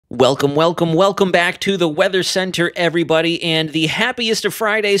Welcome back to the Weather Center, everybody, and the happiest of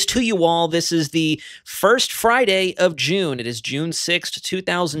Fridays to you all. This is the first Friday of June. It is June 6th,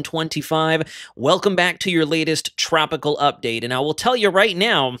 2025. Welcome back to your latest tropical update. And I will tell you right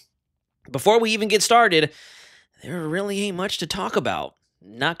now, before we even get started, there really ain't much to talk about.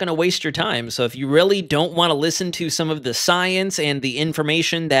 Not going to waste your time. So if you really don't want to listen to some of the science and the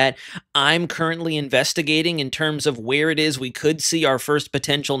information that I'm currently investigating in terms of where it is we could see our first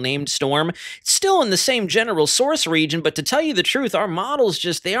potential named storm, it's still in the same general source region, but to tell you the truth, our models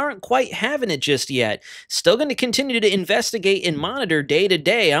they aren't quite having it just yet. Still going to continue to investigate and monitor day to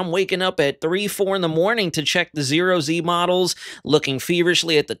day. I'm waking up at 3, 4 in the morning to check the 0Z models, looking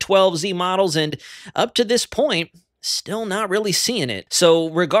feverishly at the 12Z models, and up to this point, still not really seeing it. So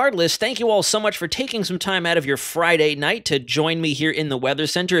regardless, thank you all so much for taking some time out of your Friday night to join me here in the Weather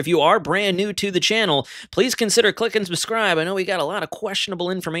Center. If you are brand new to the channel, please consider clicking subscribe. I know we got a lot of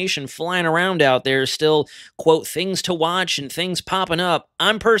questionable information flying around out there, still, quote, things to watch and things popping up.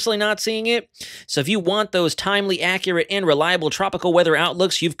 I'm personally not seeing it. So if you want those timely, accurate, and reliable tropical weather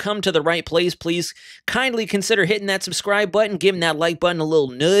outlooks, you've come to the right place. Please kindly consider hitting that subscribe button, giving that like button a little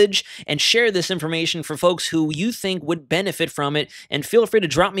nudge, and share this information for folks who you think would benefit from it. And feel free to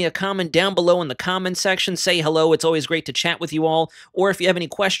drop me a comment down below in the comment section. Say hello. It's always great to chat with you all. Or if you have any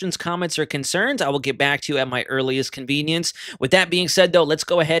questions, comments, or concerns, I will get back to you at my earliest convenience. With that being said, though, let's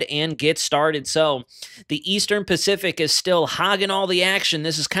go ahead and get started. So the Eastern Pacific is still hogging all the action.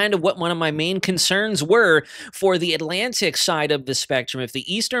 This is kind of what one of my main concerns were for the Atlantic side of the spectrum. If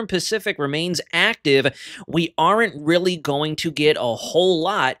the Eastern Pacific remains active, we aren't really going to get a whole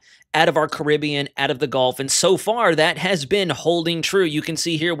lot out of our Caribbean, out of the Gulf, and so far that has been holding true. You can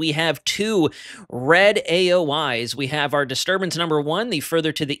see here we have 2 red AOIs. We have our disturbance number 1, the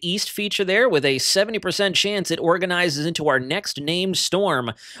further to the east feature there, with a 70% chance it organizes into our next named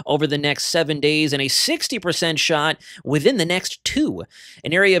storm over the next 7 days, and a 60% shot within the next 2.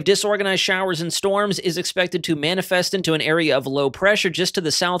 An area of disorganized showers and storms is expected to manifest into an area of low pressure just to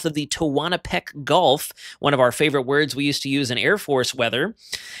the south of the Tehuantepec Gulf, one of our favorite words we used to use in Air Force weather.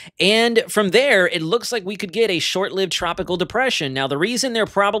 And from there, it looks like we could get a short-lived tropical depression. Now, the reason they're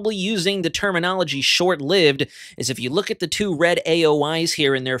probably using the terminology short-lived is if you look at the 2 red AOIs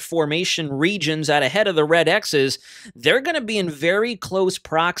here in their formation regions out ahead of the red X's, they're going to be in very close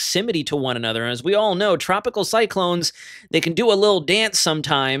proximity to one another. As we all know, tropical cyclones, they can do a little dance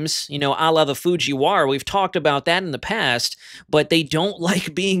sometimes, you know, a la the Fujiwara. We've talked about that in the past, but they don't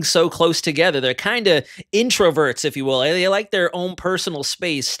like being so close together. They're kind of introverts, if you will. They like their own personal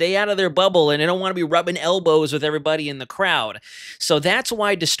space, stay out of their bubble, and they don't want to be rubbing elbows with everybody in the crowd. So that's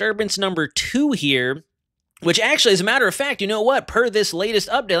why disturbance number 2 here, which actually, as a matter of fact, you know what? Per this latest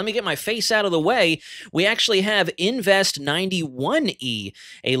update, let me get my face out of the way, we actually have Invest 91E,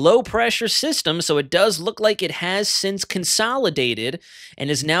 a low-pressure system, so it does look like it has since consolidated and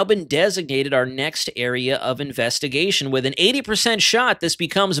has now been designated our next area of investigation. With an 80% shot, this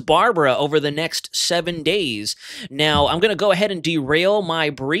becomes Barbara over the next 7 days. Now, I'm going to go ahead and derail my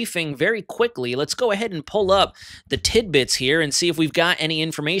briefing very quickly. Let's go ahead and pull up the tidbits here and see if we've got any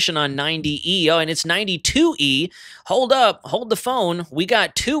information on 90E. Oh, and it's 92E. Hold up, hold the phone. We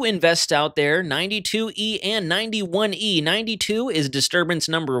got 2 invests out there, 92E and 91E. 92 is disturbance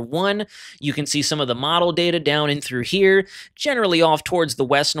number 1. You can see some of the model data down in through here, generally off towards the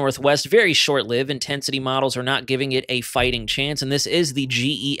west-northwest, very short-lived. Intensity models are not giving it a fighting chance, and this is the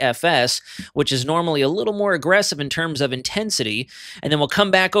GEFS, which is normally a little more aggressive in terms of intensity. And then we'll come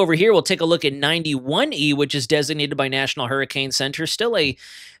back over here, we'll take a look at 91E, which is designated by National Hurricane Center. Still a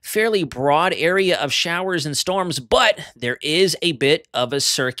fairly broad area of showers and storms, but there is a bit of a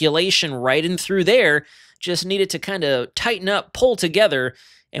circulation right in through there. Just needed to kind of tighten up, pull together,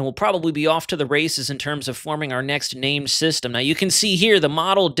 and we'll probably be off to the races in terms of forming our next named system. Now, you can see here the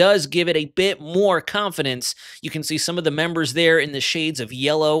model does give it a bit more confidence. You can see some of the members there in the shades of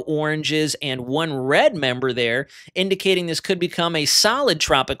yellow, oranges, and 1 red member there, indicating this could become a solid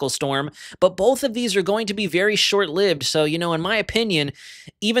tropical storm, but both of these are going to be very short-lived. So, you know, in my opinion,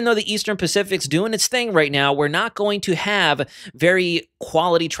 even though the Eastern Pacific's doing its thing right now, we're not going to have very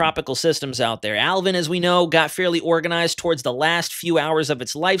quality tropical systems out there. Alvin, as we know, got fairly organized towards the last few hours of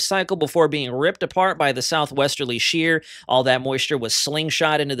its life cycle before being ripped apart by the southwesterly shear. All that moisture was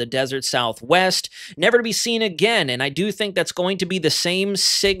slingshot into the desert southwest, never to be seen again. And I do think that's going to be the same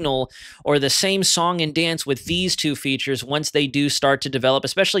signal or the same song and dance with these 2 features once they do start to develop,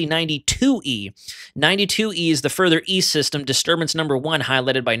 especially 92E. 92E is the further east system, disturbance number 1,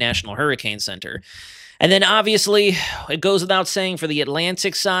 highlighted by National Hurricane Center. And then obviously, it goes without saying for the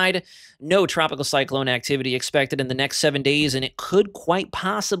Atlantic side, no tropical cyclone activity expected in the next 7 days, and it could quite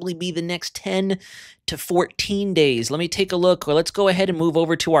possibly be the next 10 to 14 days. Let me take a look. Well, let's go ahead and move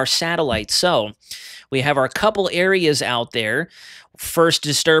over to our satellite. So we have our couple areas out there. First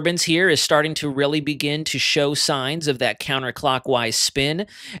disturbance here is starting to really begin to show signs of that counterclockwise spin.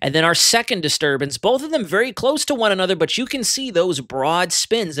 And then our second disturbance, both of them very close to one another, but you can see those broad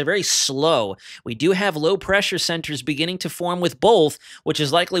spins. They're very slow. We do have low pressure centers beginning to form with both, which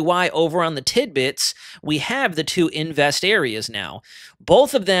is likely why over on the tidbits, we have the two invest areas now.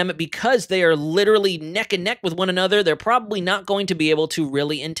 Both of them, because they are literally neck and neck with one another, they're probably not going to be able to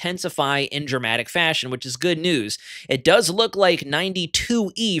really intensify in dramatic fashion, which is good news. It does look like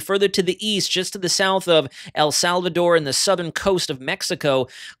 92E further to the east, just to the south of El Salvador and the southern coast of Mexico,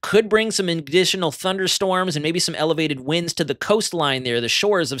 could bring some additional thunderstorms and maybe some elevated winds to the coastline there, the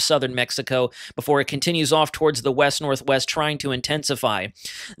shores of southern Mexico, before it continues off towards the west-northwest, trying to intensify.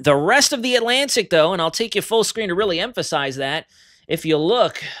 The rest of the Atlantic, though, and I'll take you full screen to really emphasize that, if you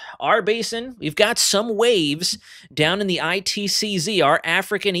look, our basin, we've got some waves down in the ITCZ. Our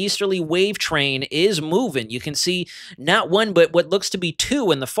African easterly wave train is moving. You can see not one, but what looks to be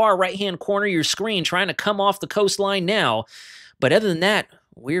two in the far right-hand corner of your screen trying to come off the coastline now. But other than that,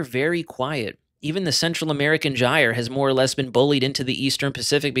 we're very quiet. Even the Central American gyre has more or less been bullied into the Eastern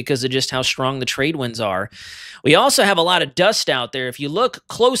Pacific because of just how strong the trade winds are. We also have a lot of dust out there. If you look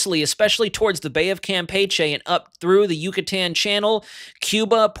closely, especially towards the Bay of Campeche and up through the Yucatan Channel,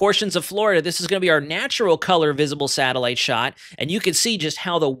 Cuba, portions of Florida, this is going to be our natural color visible satellite shot, and you can see just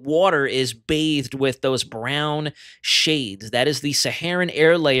how the water is bathed with those brown shades. That is the Saharan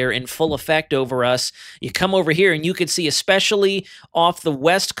air layer in full effect over us. You come over here and you can see, especially off the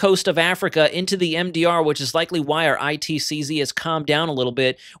west coast of Africa into the MDR, which is likely why our ITCZ has calmed down a little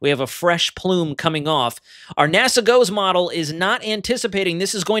bit. We have a fresh plume coming off. Our NASA GOES model is not anticipating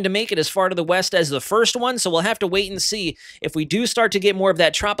this is going to make it as far to the west as the first one, so we'll have to wait and see if we do start to get more of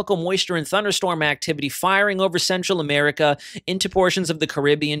that tropical moisture and thunderstorm activity firing over Central America into portions of the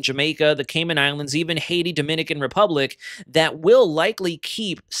Caribbean, Jamaica, the Cayman Islands, even Haiti, Dominican Republic, that will likely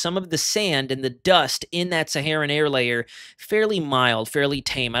keep some of the sand and the dust in that Saharan air layer fairly mild, fairly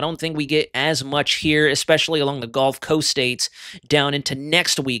tame. I don't think we get as much here, especially along the Gulf Coast states, down into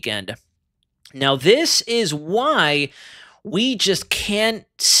next weekend. Now, this is why we just can't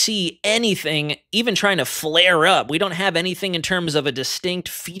see anything even trying to flare up. We don't have anything in terms of a distinct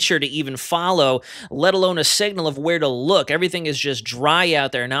feature to even follow, let alone a signal of where to look. Everything is just dry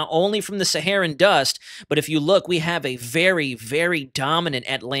out there, not only from the Saharan dust, but if you look, we have a very, very dominant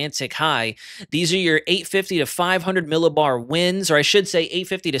Atlantic high. These are your 850 to 500 millibar winds, or I should say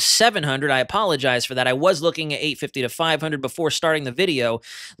 850 to 700. I apologize for that. I was looking at 850 to 500 before starting the video.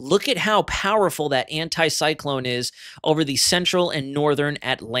 Look at how powerful that anticyclone is over the central and northern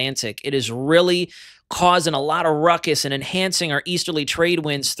Atlantic. It is really causing a lot of ruckus and enhancing our easterly trade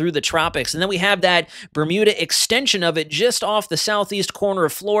winds through the tropics. And then we have that Bermuda extension of it just off the southeast corner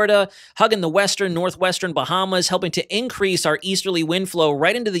of Florida, hugging the western, northwestern Bahamas, helping to increase our easterly wind flow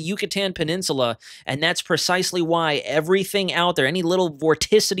right into the Yucatan Peninsula. And that's precisely why everything out there, any little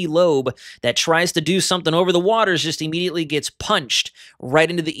vorticity lobe that tries to do something over the waters, just immediately gets punched right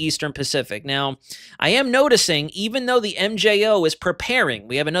into the eastern Pacific. Now, I am noticing, even though the MJO is preparing,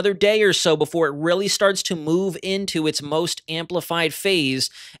 we have another day or so before it really starts to move into its most amplified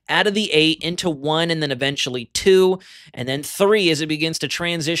phase, out of the 8 into 1 and then eventually 2 and then 3 as it begins to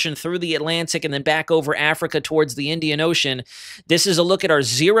transition through the Atlantic and then back over Africa towards the Indian Ocean. This is a look at our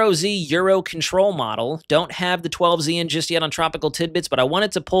 0Z Euro control model. Don't have the 12Z in just yet on Tropical Tidbits, but I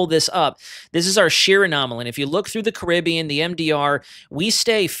wanted to pull this up. This is our shear anomaly. And if you look through the Caribbean, the MDR, we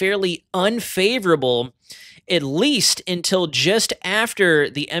stay fairly unfavorable at least until just after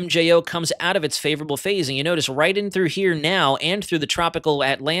the MJO comes out of its favorable phase. And you notice right in through here now and through the tropical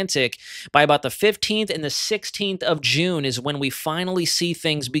Atlantic, by about the 15th and the 16th of June is when we finally see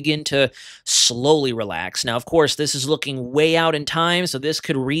things begin to slowly relax. Now, of course, this is looking way out in time, so this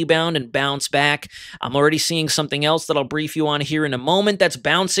could rebound and bounce back. I'm already seeing something else that I'll brief you on here in a moment that's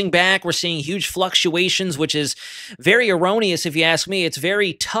bouncing back. We're seeing huge fluctuations, which is very erroneous if you ask me. It's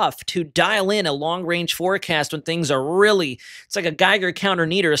very tough to dial in a long-range forecast when things are really, it's like a Geiger counter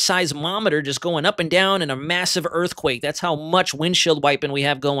needle, a seismometer just going up and down in a massive earthquake. That's how much windshield wiping we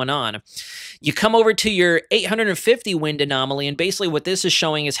have going on. You come over to your 850 wind anomaly, and basically what this is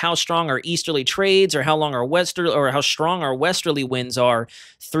showing is how strong our easterly trades or how strong our westerly winds are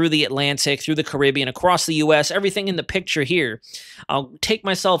through the Atlantic, through the Caribbean, across the U.S., everything in the picture here. I'll take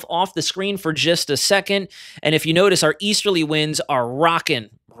myself off the screen for just a second, and if you notice, our easterly winds are rocking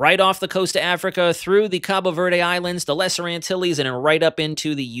right off the coast of Africa, through the Cabo Verde Islands, the Lesser Antilles, and then right up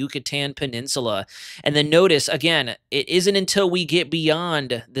into the Yucatan Peninsula. And then notice, again, it isn't until we get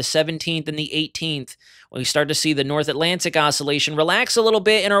beyond the 17th and the 18th when we start to see the North Atlantic oscillation relax a little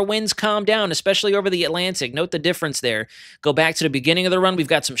bit and our winds calm down, especially over the Atlantic. Note the difference there. Go back to the beginning of the run. We've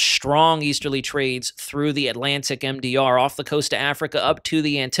got some strong easterly trades through the Atlantic MDR off the coast of Africa up to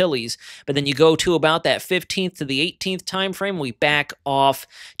the Antilles. But then you go to about that 15th to the 18th time frame, we back off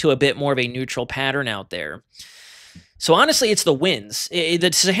to a bit more of a neutral pattern out there. So honestly, it's the winds. The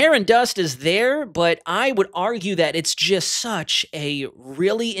Saharan dust is there, but I would argue that it's just such a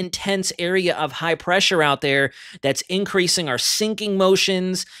really intense area of high pressure out there that's increasing our sinking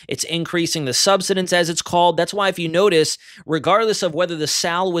motions. It's increasing the subsidence, as it's called. That's why if you notice, regardless of whether the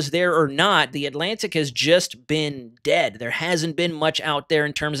SAL was there or not, the Atlantic has just been dead. There hasn't been much out there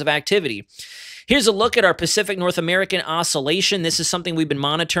in terms of activity. Here's a look at our Pacific North American oscillation. This is something we've been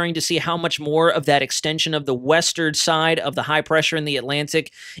monitoring to see how much more of that extension of the western side of the high pressure in the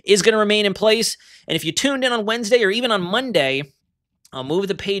Atlantic is going to remain in place. And if you tuned in on Wednesday or even on Monday, I'll move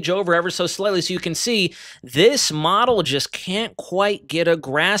the page over ever so slightly so you can see this model just can't quite get a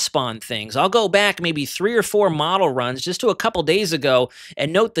grasp on things. I'll go back maybe 3 or 4 model runs just to a couple days ago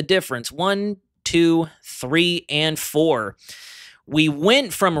and note the difference. 1, 2, 3, and 4. We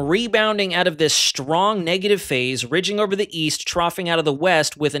went from rebounding out of this strong negative phase, ridging over the east, troughing out of the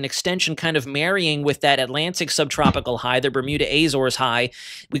west, with an extension kind of marrying with that Atlantic subtropical high, the Bermuda Azores high.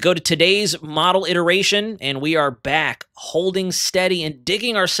 We go to today's model iteration, and we are back, holding steady and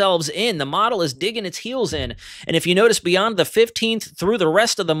digging ourselves in. The model is digging its heels in. And if you notice, beyond the 15th through the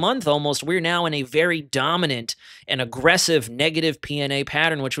rest of the month almost, we're now in a very dominant and aggressive negative PNA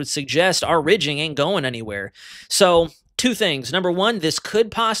pattern, which would suggest our ridging ain't going anywhere. So 2 things. Number 1, this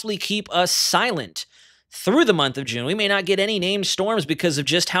could possibly keep us silent through the month of June. We may not get any named storms because of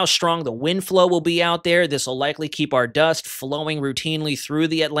just how strong the wind flow will be out there. This will likely keep our dust flowing routinely through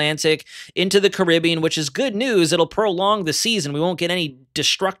the Atlantic into the Caribbean, which is good news. It'll prolong the season. We won't get any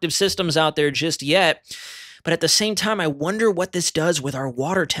destructive systems out there just yet. But at the same time, I wonder what this does with our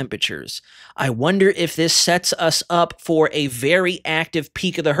water temperatures. I wonder if this sets us up for a very active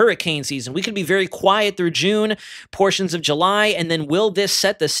peak of the hurricane season. We could be very quiet through June, portions of July, and then will this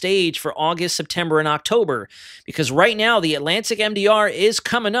set the stage for August, September, and October? Because right now, the Atlantic MDR is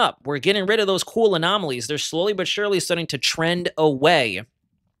coming up. We're getting rid of those cool anomalies. They're slowly but surely starting to trend away.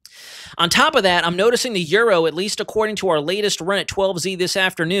 On top of that, I'm noticing the euro, at least according to our latest run at 12Z this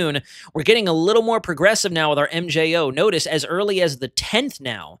afternoon, we're getting a little more progressive now with our MJO. Notice as early as the 10th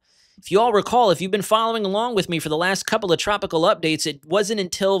now. If you all recall, if you've been following along with me for the last couple of tropical updates, it wasn't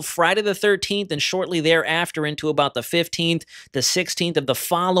until Friday the 13th and shortly thereafter into about the 15th, the 16th of the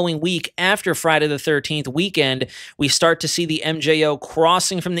following week after Friday the 13th weekend, we start to see the MJO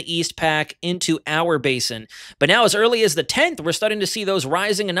crossing from the East Pac into our basin. But now as early as the 10th, we're starting to see those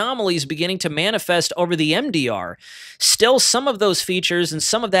rising anomalies beginning to manifest over the MDR. Still some of those features and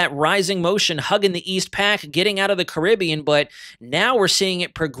some of that rising motion hugging the East Pac, getting out of the Caribbean, but now we're seeing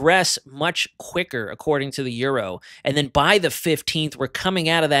it progress much quicker according to the euro. And then by the 15th, we're coming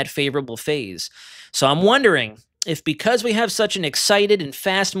out of that favorable phase. So I'm wondering if, because we have such an excited and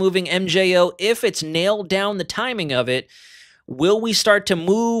fast-moving MJO, if it's nailed down the timing of it, will we start to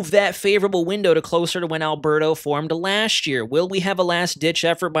move that favorable window to closer to when Alberto formed last year? Will we have a last-ditch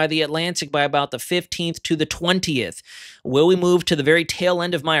effort by the Atlantic by about the 15th to the 20th? Will we move to the very tail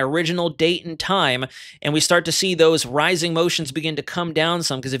end of my original date and time, and we start to see those rising motions begin to come down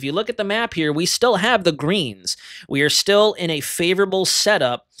some? Because if you look at the map here, we still have the greens. We are still in a favorable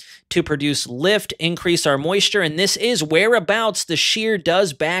setup to produce lift, increase our moisture, and this is whereabouts the shear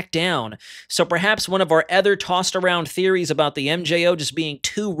does back down. So perhaps one of our other tossed around theories about the MJO just being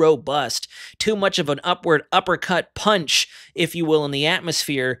too robust, too much of an upward uppercut punch, if you will, in the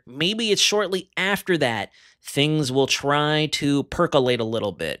atmosphere, maybe it's shortly after that things will try to percolate a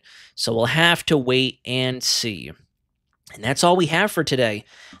little bit. So we'll have to wait and see. And that's all we have for today.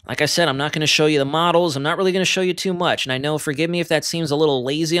 Like I said, I'm not going to show you the models. I'm not really going to show you too much. And I know, forgive me if that seems a little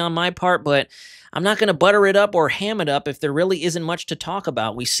lazy on my part, but I'm not going to butter it up or ham it up if there really isn't much to talk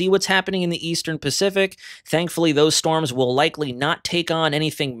about. We see what's happening in the Eastern Pacific. Thankfully, those storms will likely not take on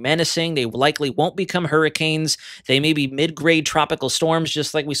anything menacing. They likely won't become hurricanes. They may be mid-grade tropical storms,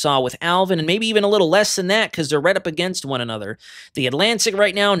 just like we saw with Alvin, and maybe even a little less than that because they're right up against one another. The Atlantic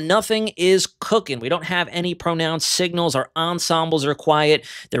right now, nothing is cooking. We don't have any pronounced signals. Our ensembles are quiet.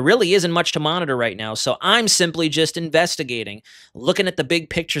 There really isn't much to monitor right now, so I'm simply just investigating, looking at the big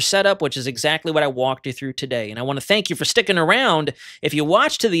picture setup, which is exactly what I walked you through today. And I want to thank you for sticking around if you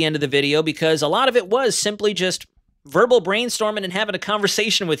watched to the end of the video, because a lot of it was simply just verbal brainstorming and having a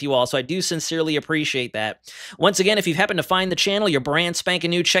conversation with you all, so I do sincerely appreciate that. Once again, if you've happened to find the channel, you're brand spanking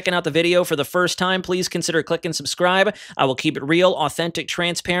new, checking out the video for the first time, please consider clicking subscribe. I will keep it real, authentic,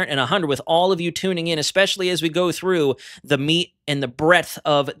 transparent, and 100 with all of you tuning in, especially as we go through the meat and the breadth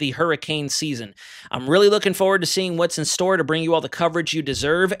of the hurricane season. I'm really looking forward to seeing what's in store to bring you all the coverage you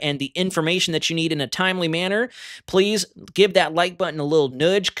deserve and the information that you need in a timely manner. Please give that like button a little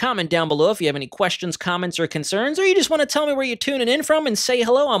nudge. Comment down below if you have any questions, comments, or concerns, or you just want to tell me where you're tuning in from and say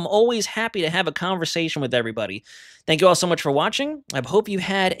hello. I'm always happy to have a conversation with everybody. Thank you all so much for watching. I hope you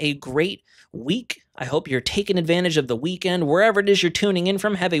had a great week. I hope you're taking advantage of the weekend. Wherever it is you're tuning in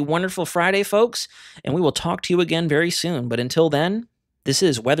from, have a wonderful Friday, folks, and we will talk to you again very soon. But until then, this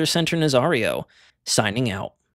is Weather Center Nazario, signing out.